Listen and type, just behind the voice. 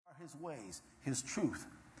his ways, his truth,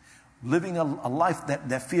 living a life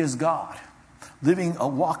that fears God,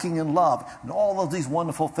 walking in love, and all of these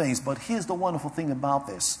wonderful things. But here's the wonderful thing about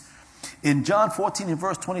this. In John 14 and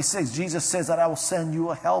verse 26, Jesus says that I will send you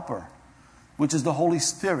a helper, which is the Holy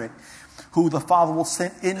Spirit, who the Father will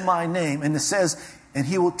send in my name. And it says, and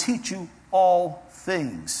he will teach you all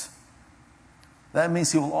things. That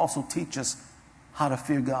means he will also teach us how to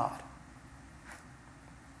fear God.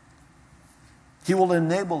 He will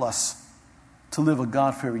enable us to live a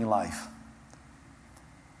God-fearing life.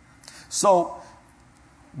 So,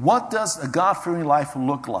 what does a God-fearing life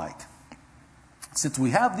look like? Since we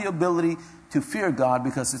have the ability to fear God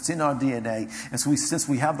because it's in our DNA, and so since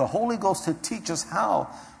we have the Holy Ghost to teach us how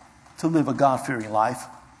to live a God-fearing life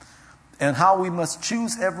and how we must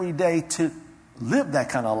choose every day to live that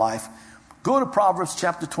kind of life, go to Proverbs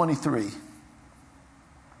chapter 23,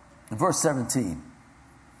 verse 17.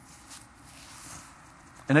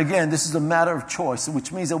 And again, this is a matter of choice,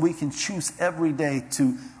 which means that we can choose every day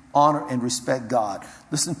to honor and respect God.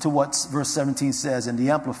 Listen to what verse 17 says in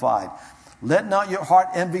the Amplified. Let not your heart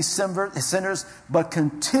envy sinners, but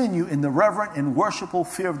continue in the reverent and worshipful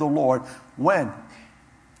fear of the Lord. When?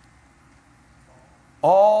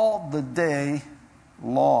 All the day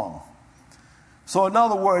long. So in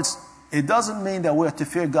other words, it doesn't mean that we have to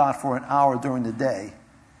fear God for an hour during the day,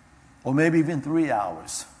 or maybe even 3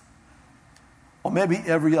 hours, or maybe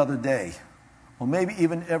every other day, or maybe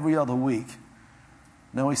even every other week.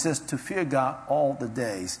 No, he says to fear God all the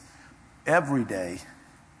days, every day,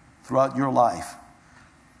 throughout your life.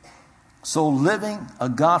 So living a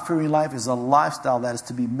God-fearing life is a lifestyle that is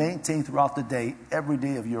to be maintained throughout the day, every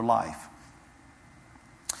day of your life.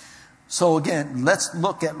 So again, let's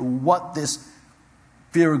look at what this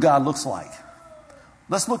fear of God looks like.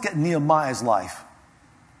 Let's look at Nehemiah's life.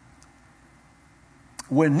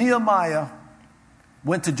 When Nehemiah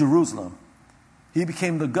went to Jerusalem, he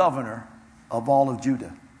became the governor of all of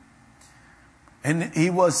Judah. And he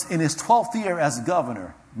was in his 12th year as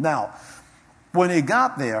governor. Now, when he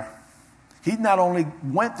got there, he not only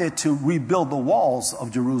went there to rebuild the walls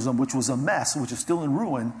of Jerusalem, which was a mess, which is still in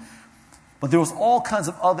ruin, but there was all kinds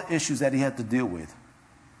of other issues that he had to deal with.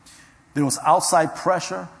 There was outside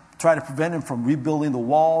pressure to try to prevent him from rebuilding the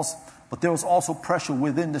walls, but there was also pressure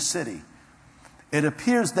within the city. It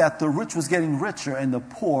appears that the rich was getting richer and the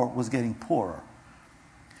poor was getting poorer.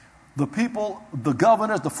 The people, the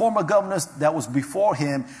governors, the former governors that was before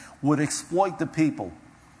him would exploit the people.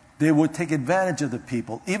 They would take advantage of the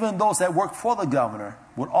people. Even those that worked for the governor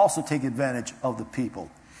would also take advantage of the people.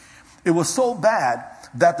 It was so bad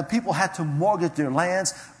that the people had to mortgage their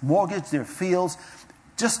lands, mortgage their fields,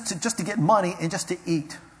 just to get money and just to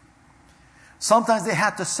eat. Sometimes they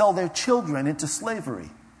had to sell their children into slavery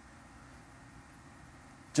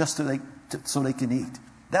just so they can eat.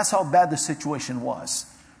 That's how bad the situation was.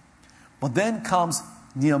 But then comes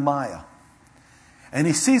Nehemiah, and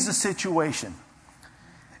he sees the situation,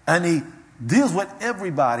 and he deals with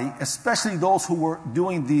everybody, especially those who were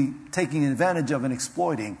doing the taking advantage of and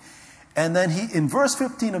exploiting. And then he, in verse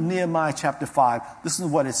 15 of Nehemiah chapter 5, listen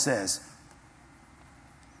to what it says.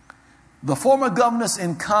 The former governors,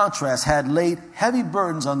 in contrast, had laid heavy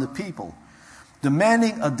burdens on the people,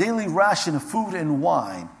 demanding a daily ration of food and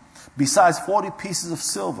wine, besides 40 pieces of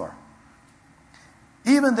silver.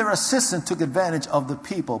 Even their assistant took advantage of the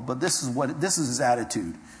people, but this is his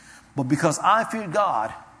attitude. But because I feared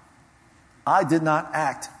God, I did not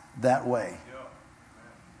act that way.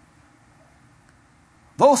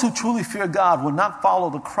 Those who truly fear God will not follow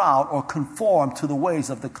the crowd or conform to the ways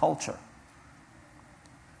of the culture.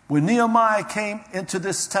 When Nehemiah came into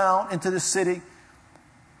this town, into this city,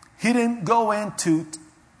 he didn't go in to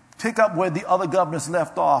pick up where the other governors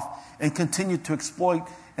left off and continue to exploit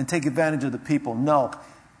and take advantage of the people. No,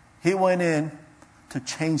 he went in to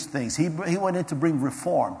change things. He went in to bring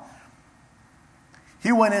reform.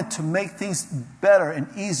 He went in to make things better and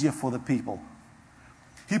easier for the people.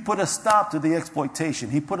 He put a stop to the exploitation.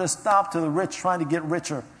 He put a stop to the rich trying to get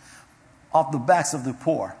richer off the backs of the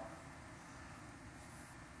poor.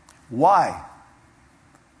 Why?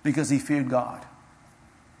 Because he feared God.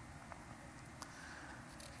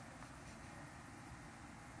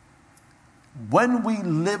 When we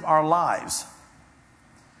live our lives,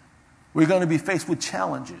 we're going to be faced with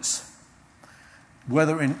challenges.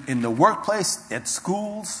 Whether in the workplace, at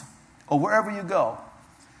schools, or wherever you go.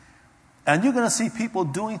 And you're going to see people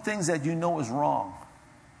doing things that you know is wrong.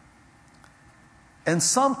 And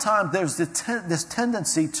sometimes there's this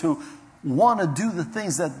tendency to want to do the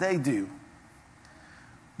things that they do.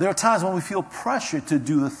 There are times when we feel pressure to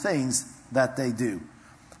do the things that they do.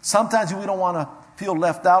 Sometimes we don't want to feel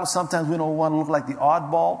left out. Sometimes we don't want to look like the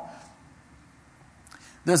oddball.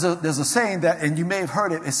 There's a saying that, and you may have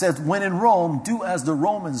heard it, it says, when in Rome, do as the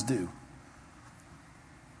Romans do.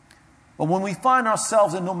 But when we find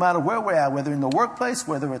ourselves in no matter where we're at, whether in the workplace,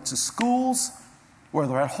 whether it's the schools,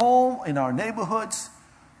 whether at home, in our neighborhoods,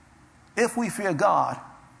 if we fear God,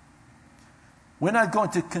 we're not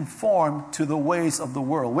going to conform to the ways of the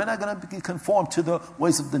world. We're not going to conform to the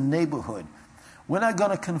ways of the neighborhood. We're not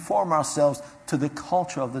going to conform ourselves to the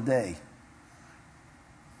culture of the day.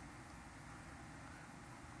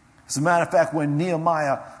 As a matter of fact, when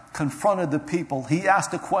Nehemiah confronted the people, he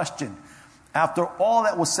asked a question. After all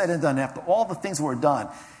that was said and done, after all the things were done,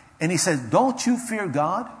 and he said, don't you fear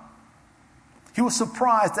God? He was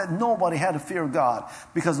surprised that nobody had a fear of God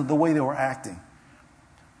because of the way they were acting.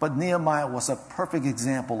 But Nehemiah was a perfect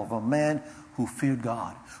example of a man who feared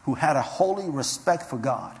God, who had a holy respect for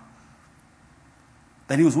God,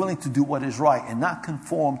 that he was willing to do what is right and not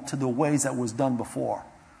conform to the ways that was done before.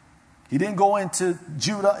 He didn't go into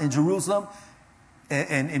Judah and Jerusalem,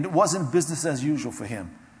 and it wasn't business as usual for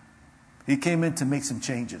him. He came in to make some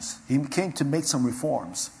changes. He came to make some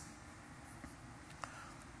reforms.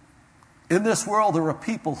 In this world, there are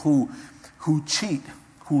people who cheat,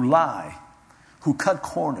 who lie, who cut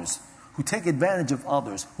corners, who take advantage of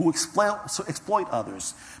others, who exploit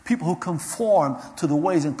others, people who conform to the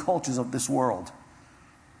ways and cultures of this world.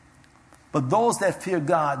 But those that fear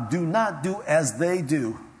God do not do as they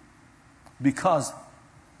do because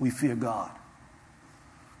we fear God.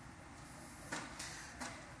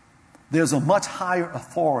 There's a much higher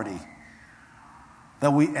authority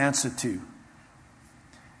that we answer to.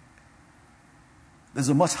 There's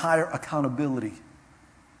a much higher accountability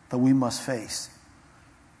that we must face.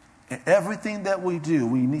 And everything that we do,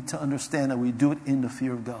 we need to understand that we do it in the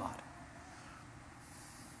fear of God.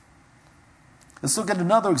 Let's look at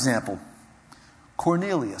another example.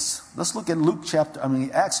 Cornelius. Let's look at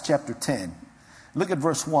Acts chapter 10. Look at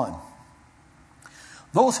verse 1.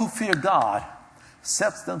 Those who fear God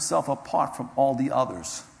sets themselves apart from all the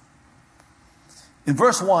others. In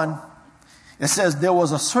verse 1, it says, there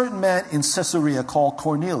was a certain man in Caesarea called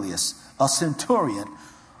Cornelius, a centurion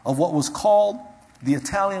of what was called the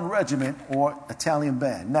Italian regiment or Italian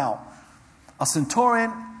band. Now, a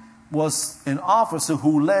centurion was an officer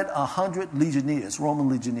who led 100 legionnaires, Roman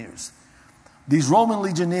legionnaires. These Roman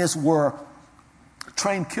legionnaires were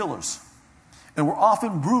trained killers and were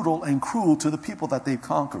often brutal and cruel to the people that they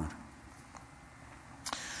conquered.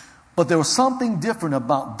 But there was something different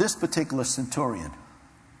about this particular centurion.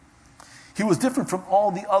 He was different from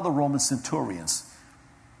all the other Roman centurions.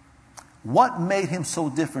 What made him so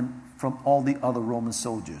different from all the other Roman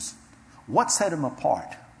soldiers? What set him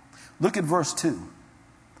apart? Look at verse 2.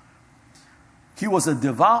 He was a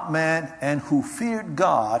devout man and who feared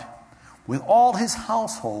God with all his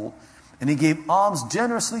household, and he gave alms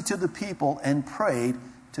generously to the people and prayed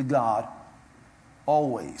to God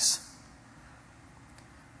always.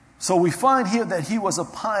 So we find here that he was a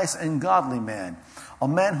pious and godly man, a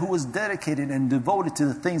man who was dedicated and devoted to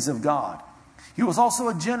the things of God. He was also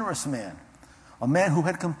a generous man, a man who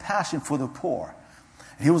had compassion for the poor.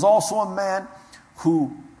 He was also a man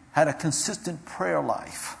who had a consistent prayer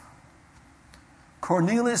life.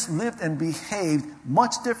 Cornelius lived and behaved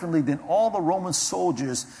much differently than all the Roman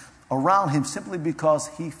soldiers around him simply because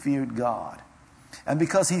he feared God. And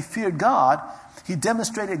because he feared God, he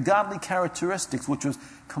demonstrated godly characteristics, which was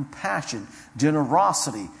compassion,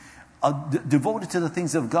 generosity, devoted to the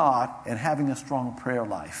things of God, and having a strong prayer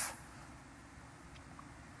life.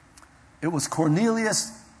 It was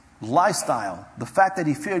Cornelius' lifestyle, the fact that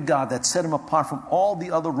he feared God, that set him apart from all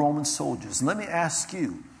the other Roman soldiers. Let me ask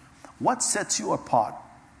you, what sets you apart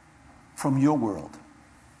from your world?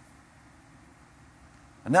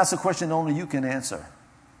 And that's a question only you can answer.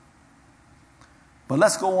 But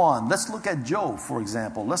let's go on. Let's look at Job, for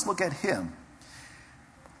example. Let's look at him.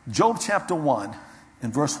 Job chapter 1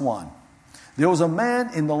 and verse 1. There was a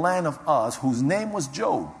man in the land of Uz whose name was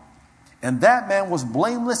Job. And that man was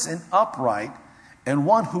blameless and upright, and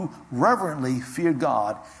one who reverently feared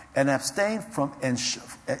God and abstained from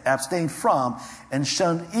and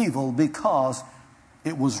shunned evil because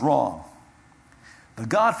it was wrong. The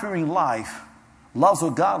God-fearing life loves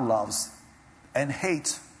what God loves and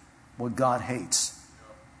hates what God hates.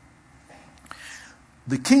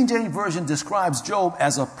 The King James Version describes Job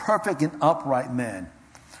as a perfect and upright man.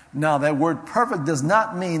 Now, that word perfect does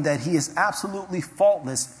not mean that he is absolutely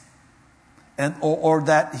faultless or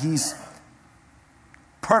that he's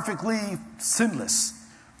perfectly sinless,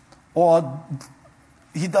 or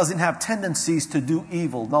he doesn't have tendencies to do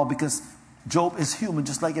evil. No, because Job is human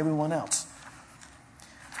just like everyone else.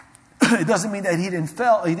 It doesn't mean that he didn't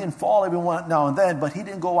fall every now and then, but he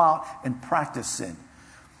didn't go out and practice sin.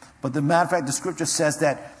 But the matter of fact, the scripture says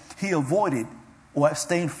that he avoided or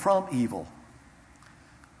abstained from evil.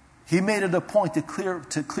 He made it a point to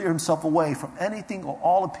clear himself away from anything or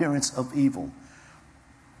all appearance of evil.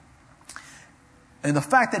 And the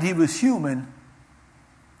fact that he was human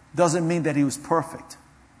doesn't mean that he was perfect.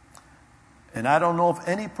 And I don't know of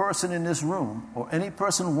any person in this room or any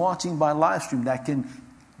person watching by live stream that can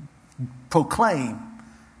proclaim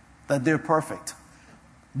that they're perfect.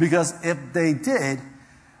 Because if they did,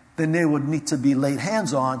 then they would need to be laid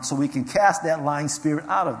hands on so we can cast that lying spirit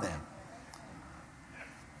out of them.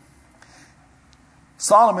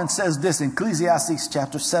 Solomon says this in Ecclesiastes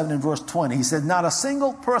chapter 7 and verse 20. He said, not a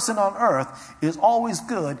single person on earth is always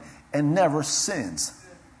good and never sins.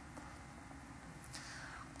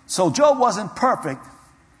 So Job wasn't perfect,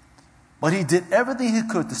 but he did everything he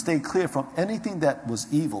could to stay clear from anything that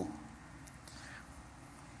was evil.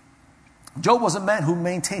 Job was a man who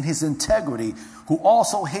maintained his integrity, who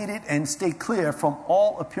also hated and stayed clear from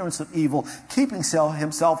all appearance of evil, keeping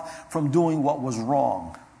himself from doing what was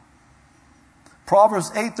wrong.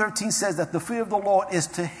 Proverbs 8:13 says that the fear of the Lord is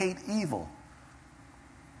to hate evil.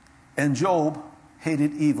 And Job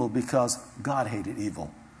hated evil because God hated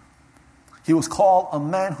evil. He was called a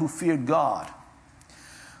man who feared God.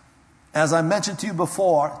 As I mentioned to you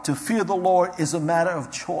before, to fear the Lord is a matter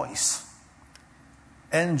of choice.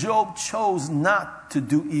 And Job chose not to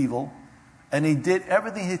do evil, and he did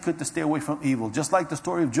everything he could to stay away from evil. Just like the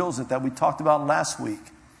story of Joseph that we talked about last week.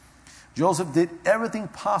 Joseph did everything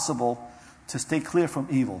possible to stay clear from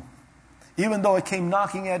evil. Even though it came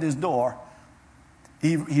knocking at his door,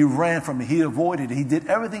 he ran from it. He avoided it. He did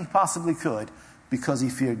everything he possibly could because he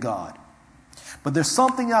feared God. But there's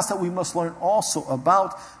something else that we must learn also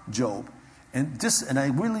about Job. And I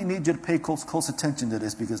really need you to pay close attention to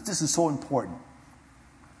this because this is so important.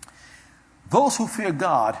 Those who fear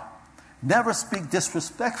God never speak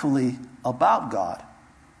disrespectfully about God,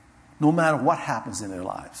 no matter what happens in their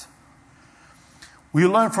lives. We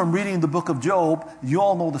learn from reading the book of Job, you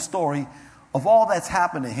all know the story of all that's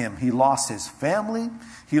happened to him. He lost his family,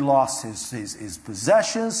 he lost his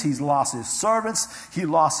possessions, he's lost his servants, he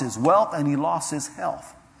lost his wealth, and he lost his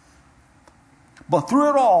health. But through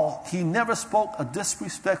it all, he never spoke a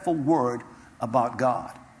disrespectful word about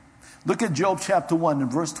God. Look at Job chapter 1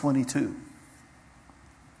 and verse 22.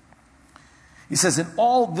 He says, in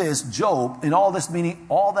all this meaning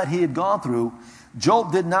all that he had gone through,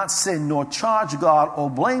 Job did not sin nor charge God or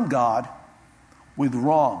blame God with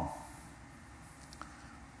wrong.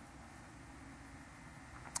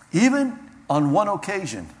 Even on one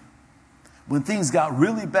occasion, when things got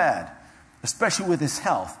really bad, especially with his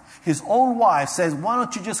health, his own wife says, why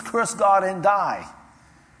don't you just curse God and die?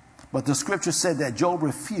 But the scripture said that Job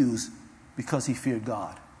refused because he feared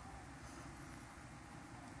God.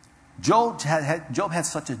 Job had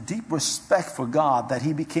such a deep respect for God that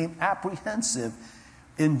he became apprehensive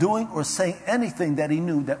in doing or saying anything that he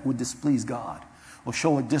knew that would displease God or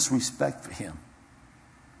show a disrespect for him.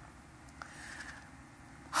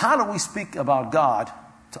 How do we speak about God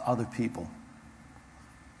to other people?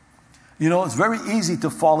 You know, it's very easy to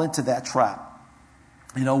fall into that trap.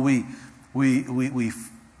 You know, we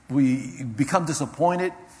become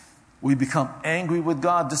disappointed. We become angry with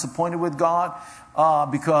God, disappointed with God,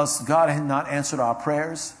 because God had not answered our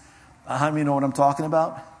prayers. How many know what I'm talking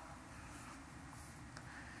about?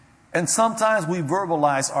 And sometimes we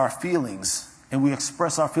verbalize our feelings and we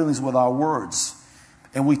express our feelings with our words.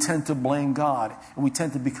 And we tend to blame God. And we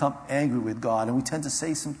tend to become angry with God. And we tend to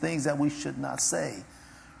say some things that we should not say.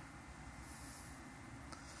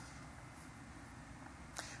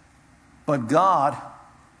 But God,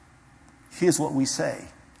 here's what we say.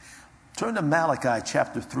 Turn to Malachi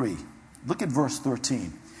chapter 3. Look at verse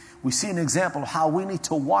 13. We see an example of how we need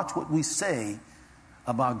to watch what we say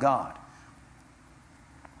about God.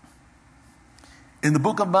 In the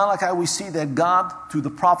book of Malachi, we see that God, through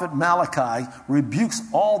the prophet Malachi, rebukes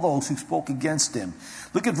all those who spoke against him.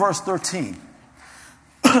 Look at verse 13.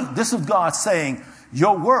 This is God saying,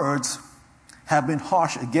 your words have been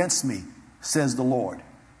harsh against me, says the Lord.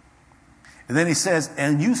 And then he says,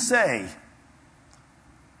 and you say,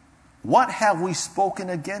 what have we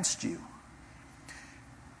spoken against you?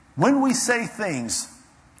 When we say things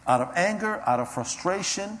out of anger, out of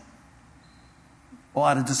frustration, or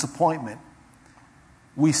out of disappointment,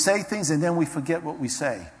 we say things and then we forget what we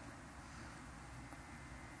say.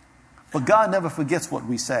 But God never forgets what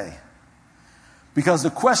we say. Because the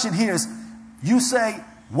question here is, you say,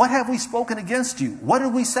 what have we spoken against you? What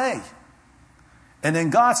did we say? And then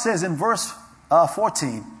God says in verse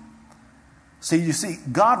 14, See, you see,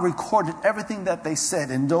 God recorded everything that they said.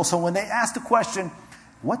 And so when they asked the question,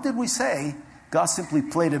 what did we say? God simply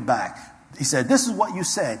played it back. He said, this is what you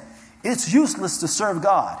said. It's useless to serve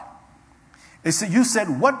God. It said, you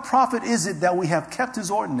said, what profit is it that we have kept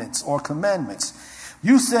his ordinance or commandments?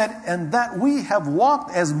 You said, and that we have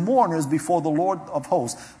walked as mourners before the Lord of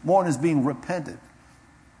hosts. Mourners being repentant.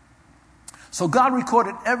 So God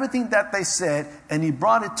recorded everything that they said, and he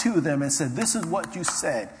brought it to them and said, this is what you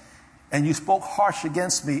said. And you spoke harsh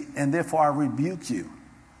against me, and therefore I rebuke you.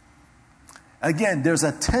 Again, there's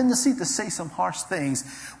a tendency to say some harsh things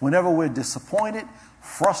whenever we're disappointed,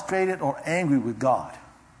 frustrated, or angry with God.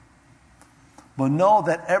 But know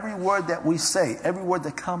that every word that we say, every word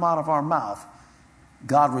that comes out of our mouth,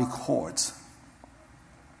 God records.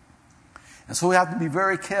 And so we have to be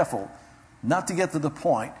very careful not to get to the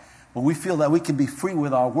point where we feel that we can be free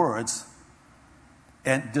with our words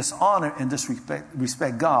and dishonor and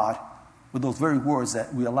disrespect God with those very words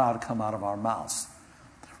that we allow to come out of our mouths.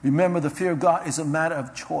 Remember, the fear of God is a matter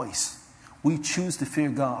of choice. We choose to fear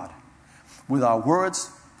God with our words,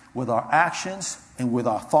 with our actions, and with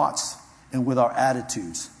our thoughts, and with our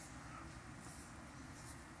attitudes.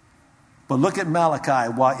 But look at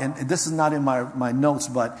Malachi. And this is not in my notes,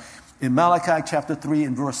 but in Malachi chapter 3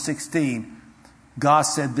 and verse 16, God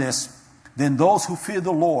said this, then those who fear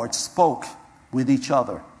the Lord spoke with each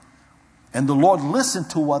other. And the Lord listened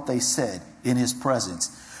to what they said in his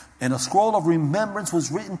presence. And a scroll of remembrance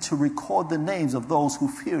was written to record the names of those who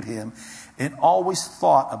feared him and always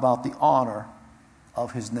thought about the honor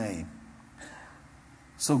of his name.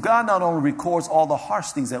 So God not only records all the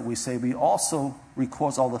harsh things that we say, but he also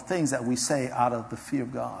records all the things that we say out of the fear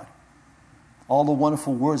of God. All the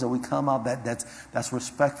wonderful words that we come out that's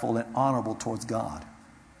respectful and honorable towards God.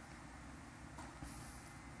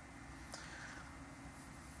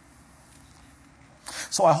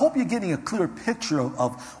 So I hope you're getting a clear picture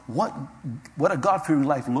of what a God-fearing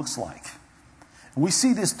life looks like. And we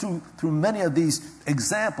see this through many of these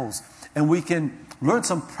examples, and we can learn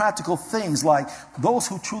some practical things like those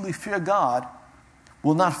who truly fear God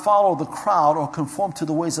will not follow the crowd or conform to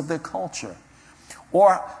the ways of their culture.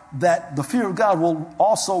 Or that the fear of God will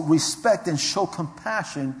also respect and show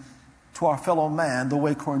compassion to our fellow man the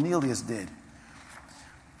way Cornelius did.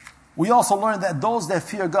 We also learn that those that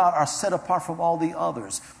fear God are set apart from all the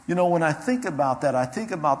others. You know, when I think about that, I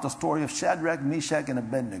think about the story of Shadrach, Meshach, and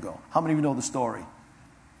Abednego. How many of you know the story?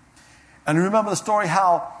 And remember the story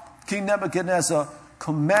how King Nebuchadnezzar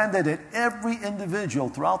commanded that every individual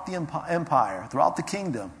throughout the empire, throughout the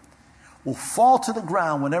kingdom, will fall to the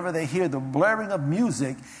ground whenever they hear the blaring of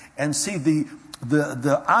music and see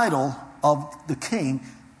the idol of the king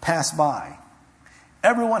pass by.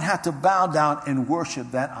 Everyone had to bow down and worship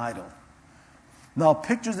that idol. Now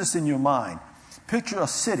picture this in your mind. Picture a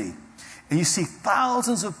city, and you see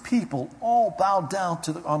thousands of people all bowed down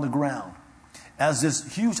on the ground as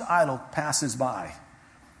this huge idol passes by.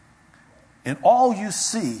 And all you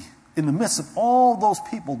see in the midst of all those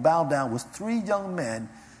people bowed down was 3 young men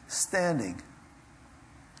standing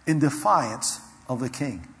in defiance of the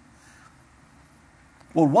king.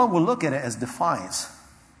 Well, one would look at it as defiance.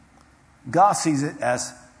 God sees it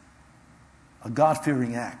as a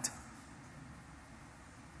God-fearing act.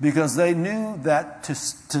 Because they knew that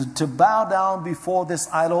to bow down before this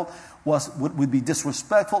idol would be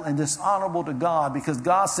disrespectful and dishonorable to God, because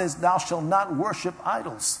God says, thou shalt not worship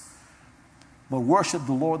idols, but worship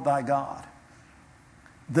the Lord thy God.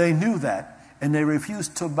 They knew that, and they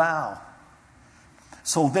refused to bow.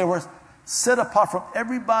 So they were set apart from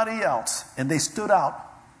everybody else, and they stood out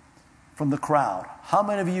from the crowd. How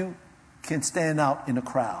many of you can stand out in a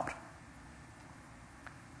crowd?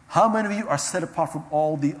 How many of you are set apart from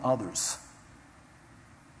all the others?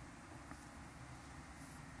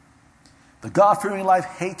 The God-fearing life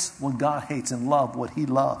hates what God hates and loves what he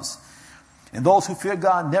loves. And those who fear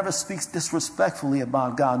God never speaks disrespectfully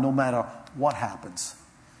about God, no matter what happens.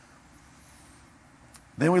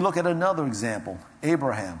 Then we look at another example,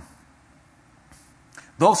 Abraham.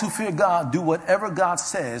 Those who fear God do whatever God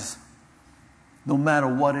says, no matter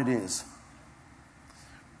what it is.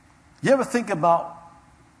 You ever think about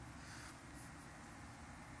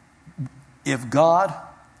if God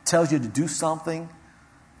tells you to do something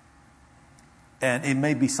and it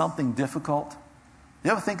may be something difficult? You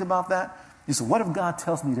ever think about that? You say, what if God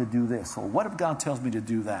tells me to do this? Or what if God tells me to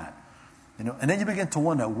do that? You know, and then you begin to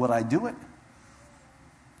wonder, would I do it?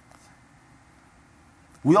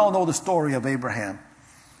 We all know the story of Abraham.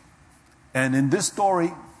 And in this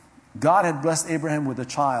story, God had blessed Abraham with a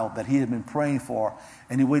child that he had been praying for,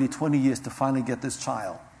 and he waited 20 years to finally get this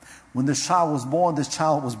child. When this child was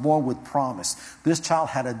born with promise. This child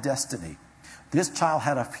had a destiny. This child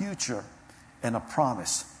had a future and a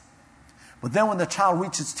promise. But then when the child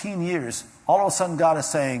reaches teen years, all of a sudden God is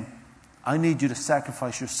saying, I need you to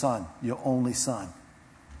sacrifice your son, your only son.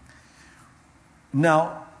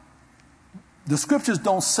 Now, the scriptures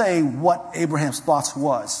don't say what Abraham's thoughts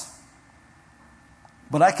was.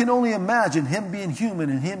 But I can only imagine him being human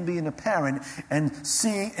and him being a parent and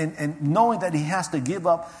seeing and knowing that he has to give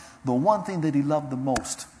up the one thing that he loved the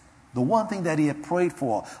most, the one thing that he had prayed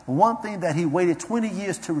for, the one thing that he waited 20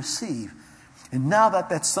 years to receive. And now that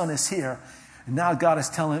that son is here, and now God is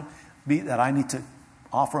telling me that I need to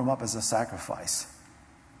offer him up as a sacrifice.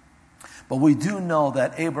 But we do know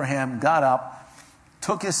that Abraham got up,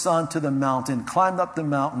 took his son to the mountain, climbed up the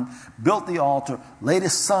mountain, built the altar, laid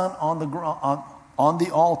his son on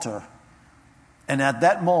the altar. And at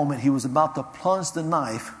that moment, he was about to plunge the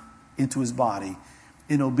knife into his body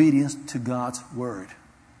in obedience to God's word.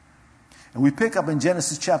 And we pick up in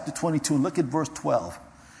Genesis chapter 22 and look at verse 12.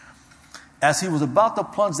 As he was about to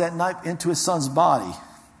plunge that knife into his son's body,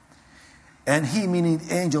 and he, meaning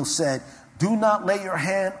the angel, said, do not lay your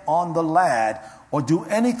hand on the lad or do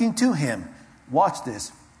anything to him. Watch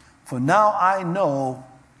this. For now I know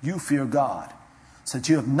you fear God, since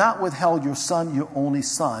you have not withheld your son, your only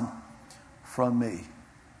son, from me.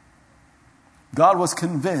 God was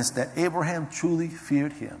convinced that Abraham truly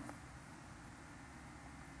feared him.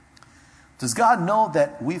 Does God know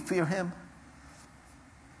that we fear him?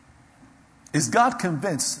 Is God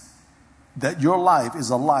convinced that your life is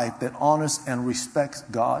a life that honors and respects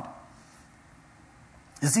God?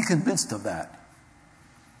 Is he convinced of that?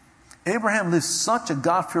 Abraham lived such a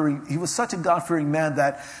God-fearing man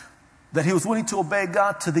that he was willing to obey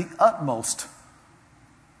God to the utmost,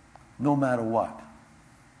 no matter what.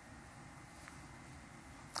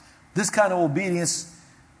 This kind of obedience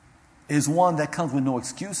is one that comes with no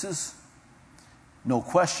excuses, no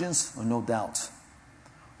questions, or no doubts.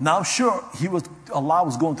 Now, I'm sure a lot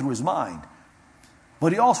was going through his mind.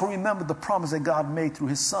 But he also remembered the promise that God made through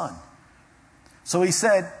his son. So he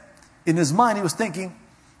said, in his mind, he was thinking,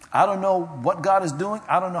 I don't know what God is doing.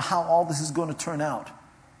 I don't know how all this is going to turn out.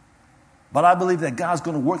 But I believe that God's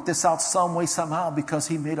going to work this out some way, somehow, because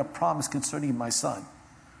he made a promise concerning my son.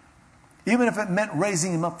 Even if it meant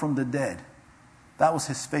raising him up from the dead. That was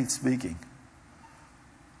his faith speaking.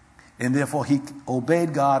 And therefore, he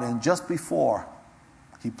obeyed God, and just before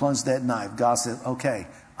he plunged that knife, God said, okay,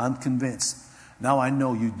 I'm convinced. Now I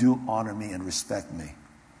know you do honor me and respect me.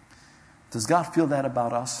 Does God feel that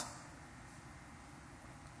about us?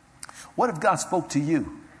 What if God spoke to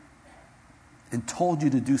you and told you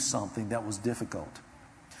to do something that was difficult?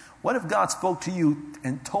 What if God spoke to you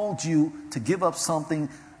and told you to give up something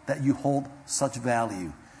that you hold such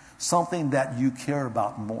value, something that you care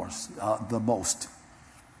about the most?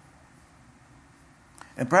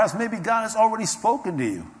 And perhaps maybe God has already spoken to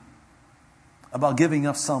you about giving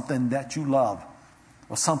up something that you love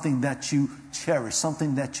or something that you cherish,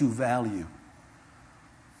 something that you value.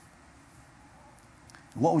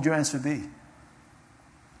 What would your answer be?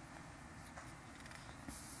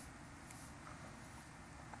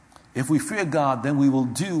 If we fear God, then we will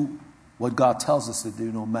do what God tells us to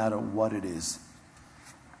do, no matter what it is.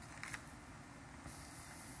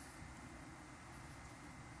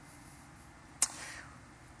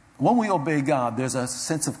 When we obey God, there's a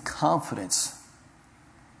sense of confidence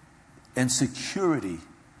and security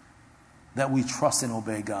that we trust and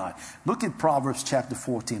obey God. Look at Proverbs chapter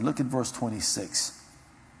 14. Look at verse 26.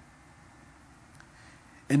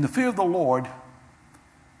 In the fear of the Lord,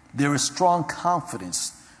 there is strong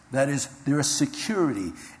confidence. That is, there is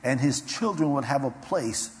security, and his children will have a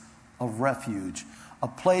place of refuge, a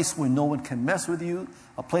place where no one can mess with you,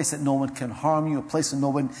 a place that no one can harm you, a place that no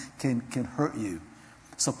one can hurt you.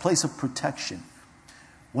 It's a place of protection.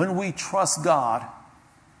 When we trust God,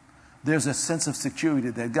 there's a sense of security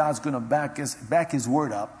that God's going to back his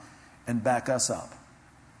word up and back us up.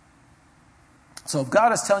 So if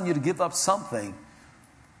God is telling you to give up something,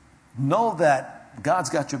 know that God's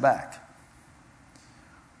got your back.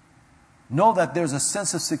 Know that there's a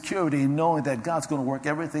sense of security in knowing that God's going to work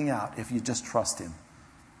everything out if you just trust him.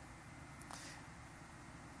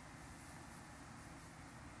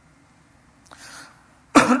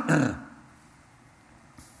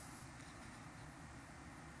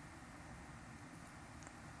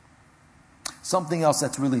 Something else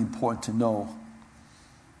that's really important to know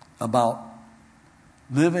about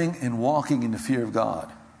living and walking in the fear of God,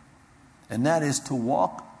 and that is to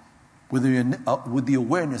walk with the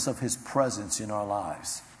awareness of his presence in our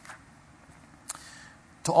lives.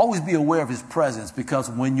 To always be aware of his presence, because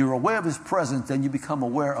when you're aware of his presence, then you become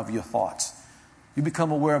aware of your thoughts. You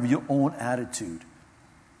become aware of your own attitude.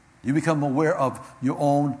 You become aware of your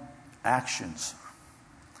own actions.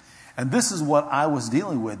 And this is what I was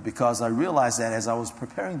dealing with, because I realized that as I was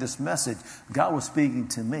preparing this message, God was speaking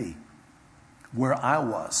to me where I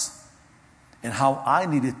was and how I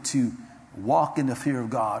needed to walk in the fear of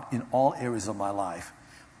God in all areas of my life.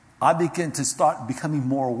 I began to start becoming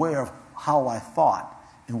more aware of how I thought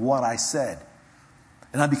and what I said.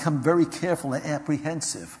 And I become very careful and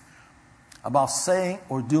apprehensive about saying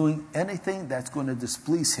or doing anything that's going to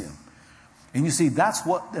displease Him. And you see, that's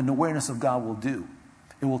what an awareness of God will do.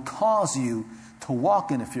 It will cause you to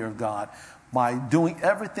walk in the fear of God by doing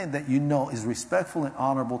everything that you know is respectful and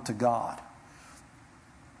honorable to God.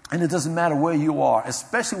 And it doesn't matter where you are,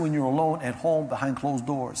 especially when you're alone at home behind closed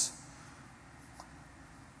doors.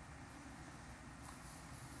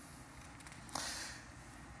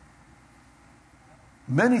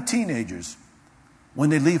 Many teenagers, when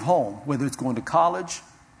they leave home, whether it's going to college,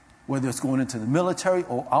 whether it's going into the military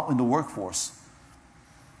or out in the workforce,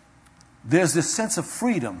 there's this sense of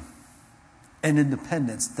freedom and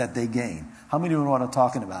independence that they gain. How many of you know what I'm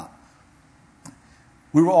talking about?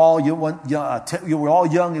 We were all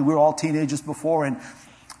young and we were all teenagers before. And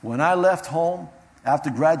when I left home after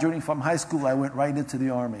graduating from high school, I went right into the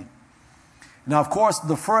Army. Now, of course,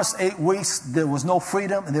 the first 8 weeks, there was no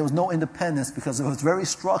freedom and there was no independence because it was very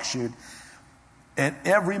structured. And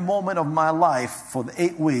every moment of my life for the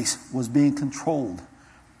 8 weeks was being controlled.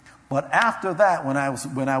 But after that, when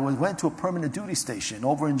I went to a permanent duty station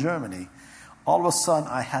over in Germany, all of a sudden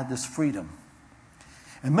I had this freedom.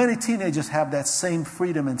 And many teenagers have that same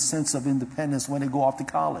freedom and sense of independence when they go off to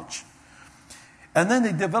college. And then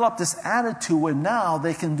they develop this attitude where now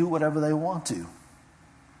they can do whatever they want to.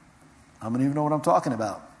 How many of you know what I'm talking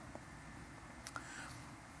about?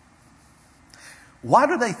 Why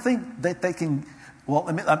do they think that they can... Well,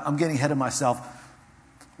 I'm getting ahead of myself.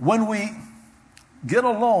 When we get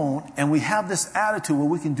alone and we have this attitude where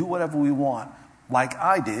we can do whatever we want, like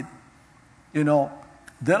I did, then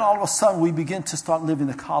all of a sudden we begin to start living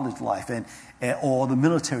the college life or the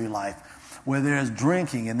military life, where there's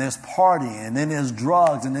drinking and there's partying and then there's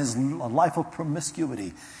drugs and there's a life of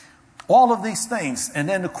promiscuity. All of these things. And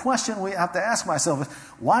then the question we have to ask myself is,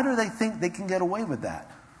 why do they think they can get away with that?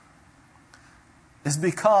 It's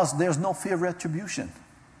because there's no fear of retribution.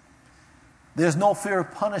 There's no fear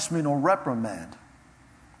of punishment or reprimand.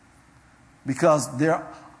 Because they're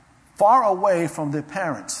far away from their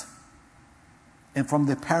parents. And from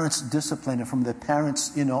their parents' discipline and from their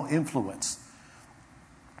parents' influence.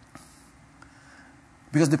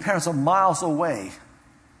 Because the parents are miles away.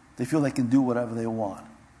 They feel they can do whatever they want.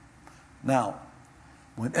 Now,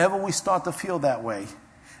 whenever we start to feel that way,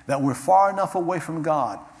 that we're far enough away from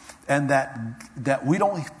God, and that we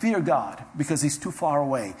don't fear God because He's too far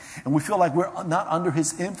away, and we feel like we're not under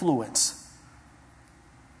His influence,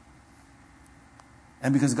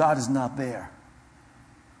 and because God is not there,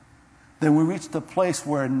 then we reach the place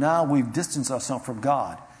where now we've distanced ourselves from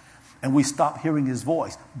God, and we stop hearing His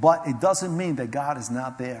voice. But it doesn't mean that God is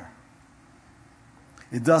not there.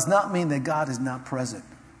 It does not mean that God is not present.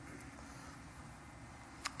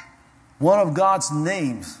 One of God's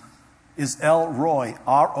names is El Roi,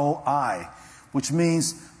 R-O-I, which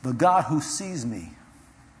means the God who sees me.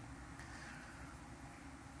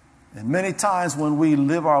 And many times when we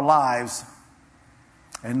live our lives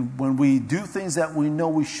and when we do things that we know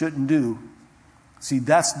we shouldn't do, see,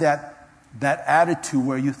 that's that attitude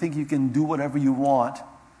where you think you can do whatever you want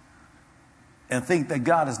and think that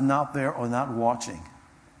God is not there or not watching.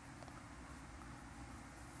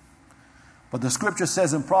 But the scripture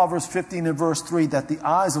says in Proverbs 15 and verse 3 that the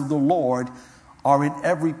eyes of the Lord are in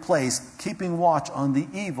every place, keeping watch on the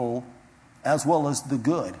evil as well as the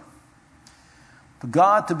good. For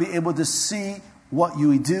God to be able to see what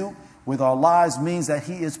you do with our lives means that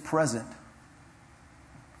He is present.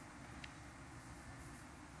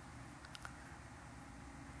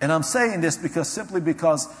 And I'm saying this simply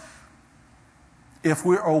because if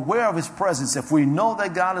we're aware of His presence, if we know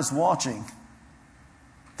that God is watching,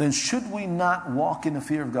 then should we not walk in the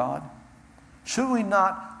fear of God? Should we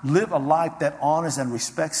not live a life that honors and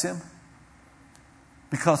respects Him?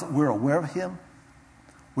 Because we're aware of Him.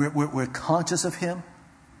 We're conscious of Him.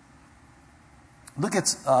 Look at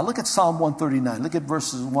Psalm 139. Look at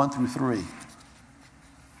verses 1 through 3.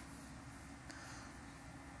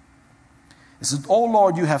 It says, O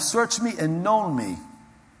Lord, you have searched me and known me.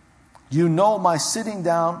 You know my sitting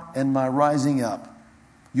down and my rising up.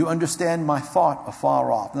 You understand my thought afar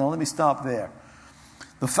off. Now let me stop there.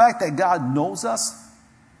 The fact that God knows us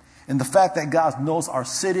and the fact that God knows our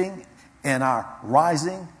sitting and our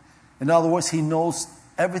rising, in other words, He knows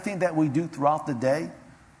everything that we do throughout the day.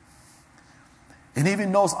 and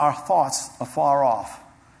even knows our thoughts afar off,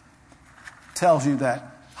 tells you that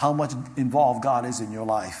how much involved God is in your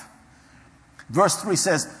life. Verse 3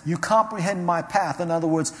 says, you comprehend my path. In other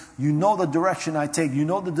words, you know the direction I take. You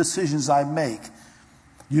know the decisions I make.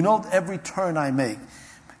 You know every turn I make.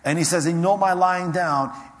 And he says, you know my lying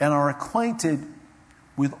down and are acquainted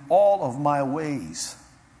with all of my ways.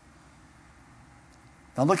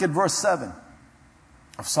 Now look at verse 7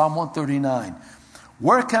 of Psalm 139.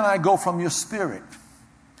 Where can I go from your spirit?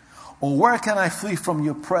 Or where can I flee from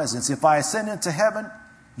your presence? If I ascend into heaven,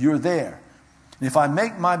 you're there. And if I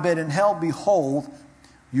make my bed in hell, behold,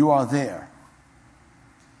 you are there.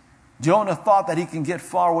 Jonah thought that he can get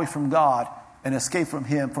far away from God and escape from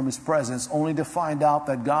him, from his presence, only to find out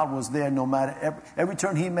that God was there no matter every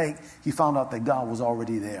turn he made, he found out that God was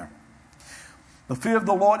already there. The fear of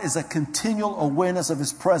the Lord is a continual awareness of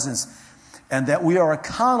his presence and that we are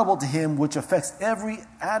accountable to him, which affects every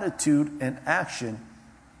attitude and action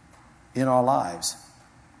in our lives.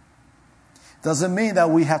 Doesn't mean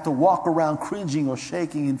that we have to walk around cringing or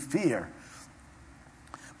shaking in fear,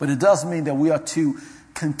 but it does mean that we are to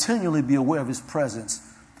continually be aware of his presence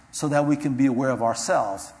so that we can be aware of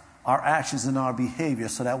ourselves, our actions and our behavior,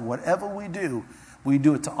 so that whatever we do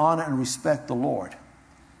it to honor and respect the Lord.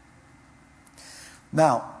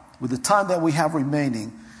 Now, with the time that we have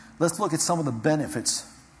remaining, let's look at some of the benefits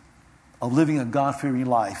of living a God-fearing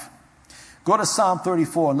life. Go to Psalm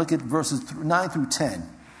 34 and look at verses 9 through 10.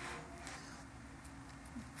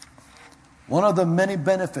 One of the many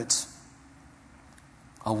benefits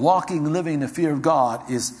of walking and living in the fear of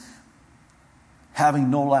God is having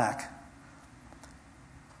no lack.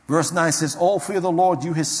 Verse 9 says, "Oh, fear the Lord,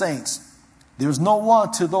 you his saints. There is no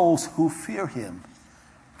want to those who fear him.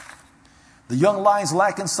 The young lions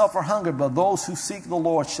lack and suffer hunger, but those who seek the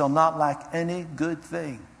Lord shall not lack any good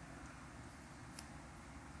thing."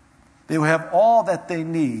 They will have all that they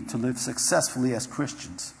need to live successfully as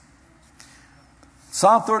Christians.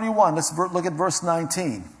 Psalm 31, let's look at verse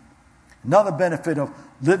 19. Another benefit of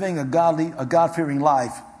living a God-fearing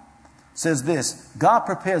life says this: God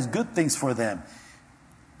prepares good things for them.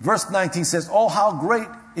 Verse 19 says, "Oh, how great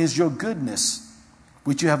is your goodness,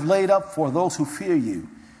 which you have laid up for those who fear you,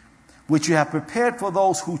 which you have prepared for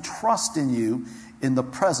those who trust in you in the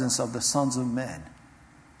presence of the sons of men."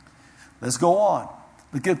 Let's go on.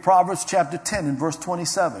 Look at Proverbs chapter 10 and verse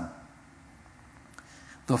 27.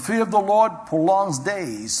 "The fear of the Lord prolongs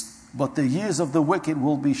days, but the years of the wicked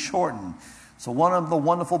will be shortened." So one of the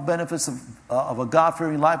wonderful benefits of a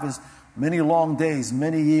God-fearing life is many long days,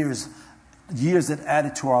 many years that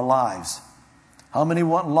added to our lives. How many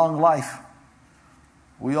want long life?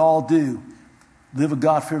 We all do. Live a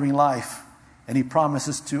God-fearing life, and he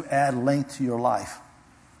promises to add length to your life.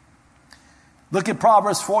 Look at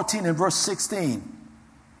Proverbs 14 and verse 16.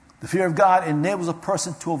 The fear of God enables a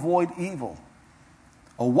person to avoid evil.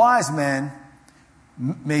 A wise man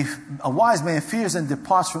fears and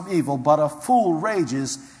departs from evil, but a fool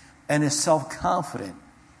rages and is self-confident.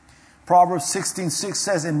 Proverbs 16:6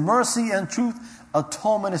 says, "In mercy and truth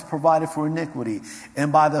atonement is provided for iniquity,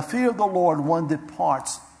 and by the fear of the Lord one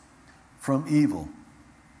departs from evil."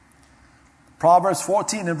 Proverbs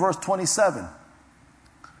 14 and verse 27.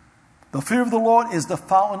 "The fear of the Lord is the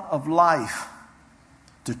fountain of life,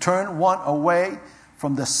 to turn one away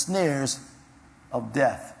from the snares of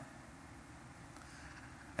death."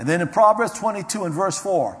 And then in Proverbs 22 and verse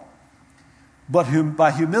 4, "But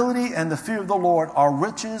by humility and the fear of the Lord are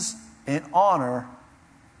riches and honor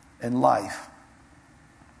and life."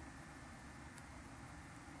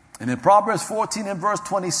 And in Proverbs 14 and verse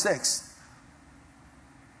 26,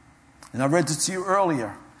 and I read this to you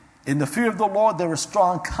earlier, "In the fear of the Lord there is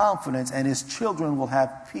strong confidence, and his children will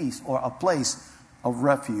have peace," or a place of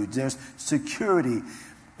refuge. There's security,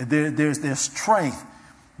 there's strength,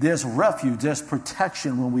 there's refuge, there's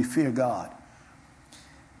protection when we fear God.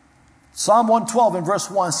 Psalm 112 and verse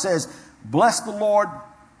 1 says, "Bless the Lord,"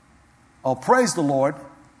 or "Praise the Lord.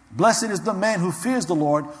 Blessed is the man who fears the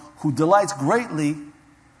Lord, who delights greatly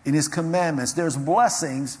in his commandments." There's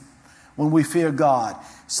blessings when we fear God.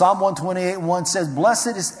 Psalm 128:1 says,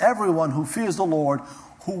 "Blessed is everyone who fears the Lord,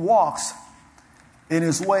 who walks in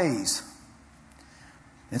his ways."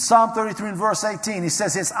 In Psalm 33 and verse 18, he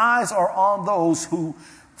says, "His eyes are on those who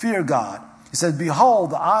fear God." He says,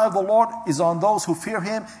 "Behold, the eye of the Lord is on those who fear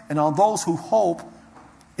him, and on those who hope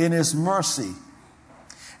in his mercy."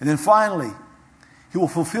 And then finally, he will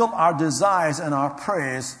fulfill our desires, and our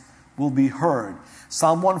prayers will be heard.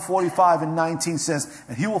 Psalm 145 and 19 says,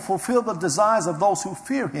 "And he will fulfill the desires of those who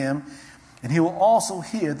fear him, and he will also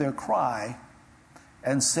hear their cry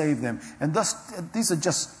and save them." And thus, these are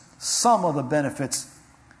just some of the benefits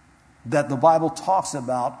that the Bible talks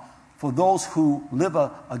about for those who live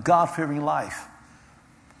a God-fearing life.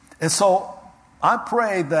 And so I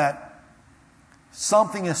pray that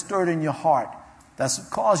something is stirred in your heart that's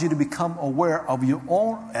caused you to become aware of your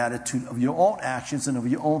own attitude, of your own actions, and of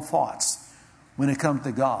your own thoughts when it comes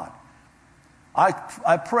to God.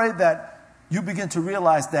 I pray that you begin to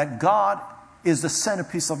realize that God is the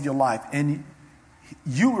centerpiece of your life, and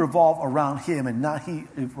you revolve around Him and not He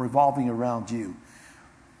revolving around you.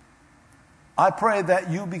 I pray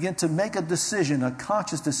that you begin to make a decision, a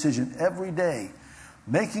conscious decision every day,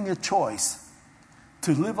 making a choice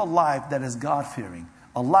to live a life that is God-fearing,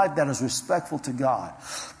 a life that is respectful to God.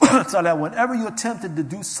 So that whenever you're tempted to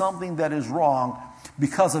do something that is wrong,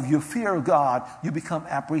 because of your fear of God, you become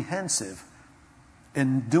apprehensive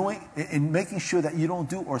in making sure that you don't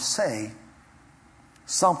do or say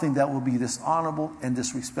something that will be dishonorable and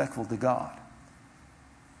disrespectful to God.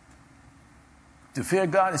 To fear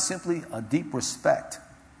God is simply a deep respect,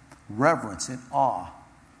 reverence, and awe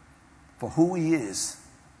for who He is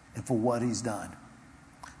and for what He's done.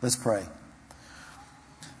 Let's pray.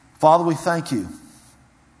 Father, we thank You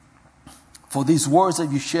for these words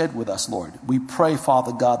that You shared with us, Lord. We pray,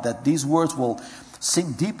 Father God, that these words will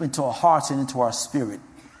sink deep into our hearts and into our spirit.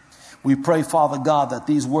 We pray, Father God, that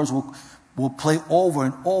these words will play over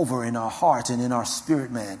and over in our hearts and in our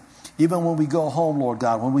spirit, man. Even when we go home, Lord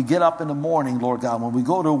God, when we get up in the morning, Lord God, when we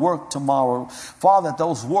go to work tomorrow, Father,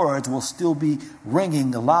 those words will still be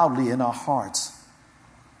ringing loudly in our hearts.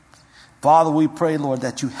 Father, we pray, Lord,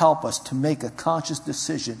 that You help us to make a conscious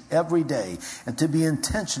decision every day and to be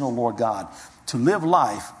intentional, Lord God, to live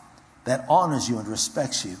life that honors You and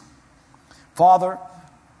respects You. Father,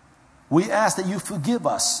 we ask that You forgive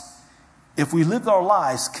us if we lived our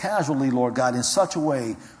lives casually, Lord God, in such a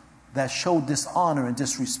way that showed dishonor and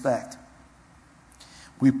disrespect.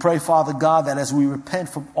 We pray, Father God, that as we repent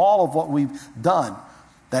from all of what we've done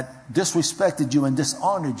that disrespected You and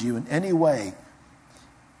dishonored You in any way,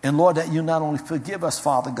 and Lord, that You not only forgive us,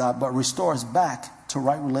 Father God, but restore us back to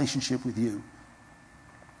right relationship with You.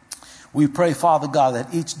 We pray, Father God,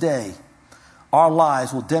 that each day our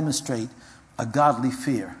lives will demonstrate a godly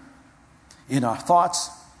fear in our thoughts,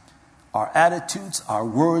 our attitudes, our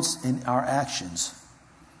words, and our actions.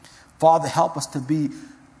 Father, help us to be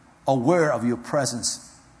aware of Your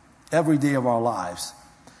presence every day of our lives.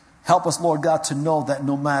 Help us, Lord God, to know that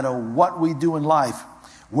no matter what we do in life,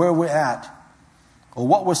 where we're at, or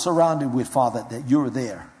what we're surrounded with, Father, that You're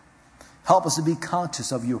there. Help us to be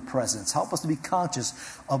conscious of Your presence. Help us to be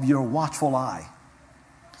conscious of Your watchful eye.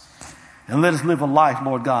 And let us live a life,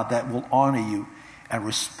 Lord God, that will honor You and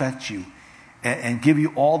respect You and give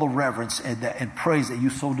You all the reverence and praise that You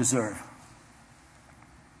so deserve.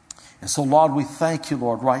 And so, Lord, we thank You,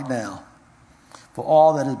 Lord, right now for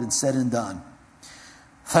all that has been said and done.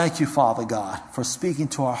 Thank You, Father God, for speaking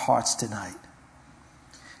to our hearts tonight.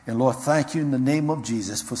 And Lord, thank You in the name of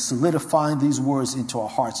Jesus for solidifying these words into our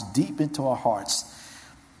hearts, deep into our hearts.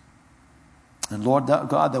 And Lord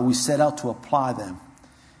God, that we set out to apply them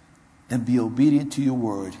and be obedient to Your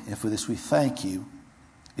word. And for this we thank You.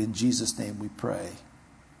 In Jesus' name we pray.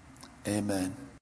 Amen.